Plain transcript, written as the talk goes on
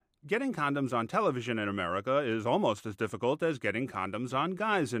Getting condoms on television in America is almost as difficult as getting condoms on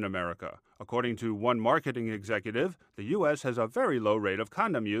guys in America. According to one marketing executive, the U.S. has a very low rate of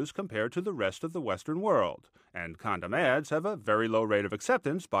condom use compared to the rest of the Western world, and condom ads have a very low rate of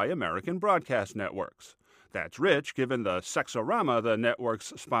acceptance by American broadcast networks. That's rich given the sexorama the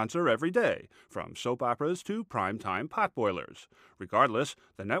networks sponsor every day, from soap operas to primetime potboilers. Regardless,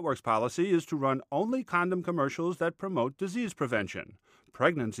 the network's policy is to run only condom commercials that promote disease prevention.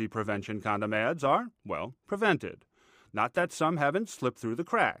 Pregnancy prevention condom ads are, well, prevented. Not that some haven't slipped through the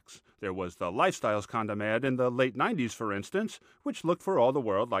cracks. There was the Lifestyles condom ad in the late 90s, for instance, which looked for all the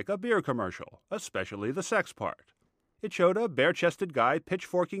world like a beer commercial, especially the sex part. It showed a bare-chested guy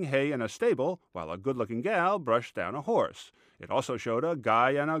pitchforking hay in a stable while a good-looking gal brushed down a horse. It also showed a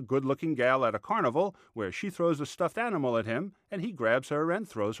guy and a good-looking gal at a carnival where she throws a stuffed animal at him and he grabs her and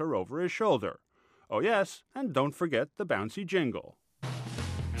throws her over his shoulder. Oh yes, and don't forget the bouncy jingle. I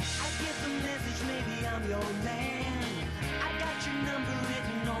get the message, maybe I'm your man. I got your number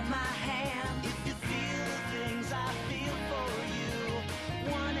written on my hand. If you feel the things I feel for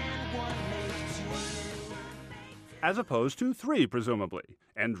you, 1 and 1 makes 2. As opposed to 3, presumably.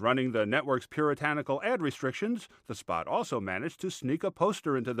 And running the network's puritanical ad restrictions, the spot also managed to sneak a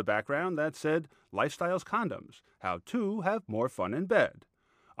poster into the background that said, Lifestyles Condoms, how 2 have more fun in bed.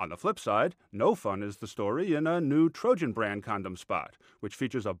 On the flip side, no fun is the story in a new Trojan brand condom spot, which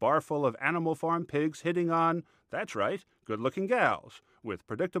features a bar full of Animal Farm pigs hitting on, that's right, good-looking gals, with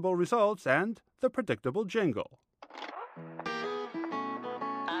predictable results and the predictable jingle.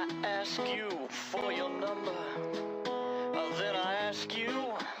 I ask you for your number, then I ask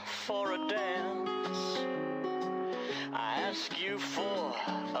you for a dance. I ask you for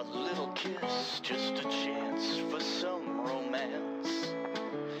a little kiss, just a chance for some romance.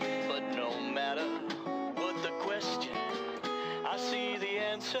 But no matter what the question, I see the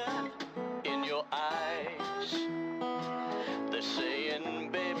answer in your eyes. They're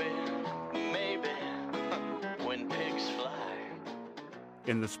saying, baby, maybe, when pigs fly.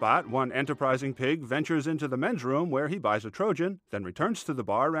 In the spot, one enterprising pig ventures into the men's room where he buys a Trojan, then returns to the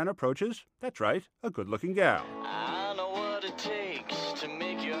bar and approaches, that's right, a good-looking gal. I know what it takes to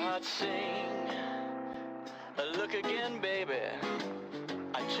make your heart sing. Look again, baby,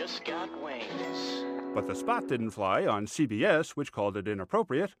 I just got wings. But the spot didn't fly on CBS, which called it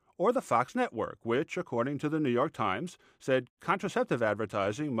inappropriate, or the Fox network, which, according to the New York Times, said contraceptive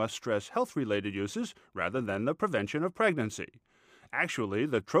advertising must stress health-related uses rather than the prevention of pregnancy. Actually,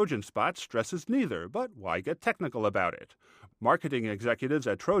 the Trojan spot stresses neither, but why get technical about it? Marketing executives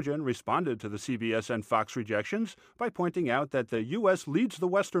at Trojan responded to the CBS and Fox rejections by pointing out that the U.S. leads the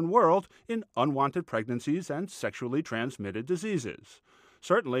Western world in unwanted pregnancies and sexually transmitted diseases.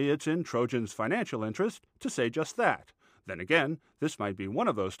 Certainly, it's in Trojan's financial interest to say just that. Then again, this might be one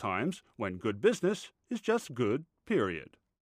of those times when good business is just good, period.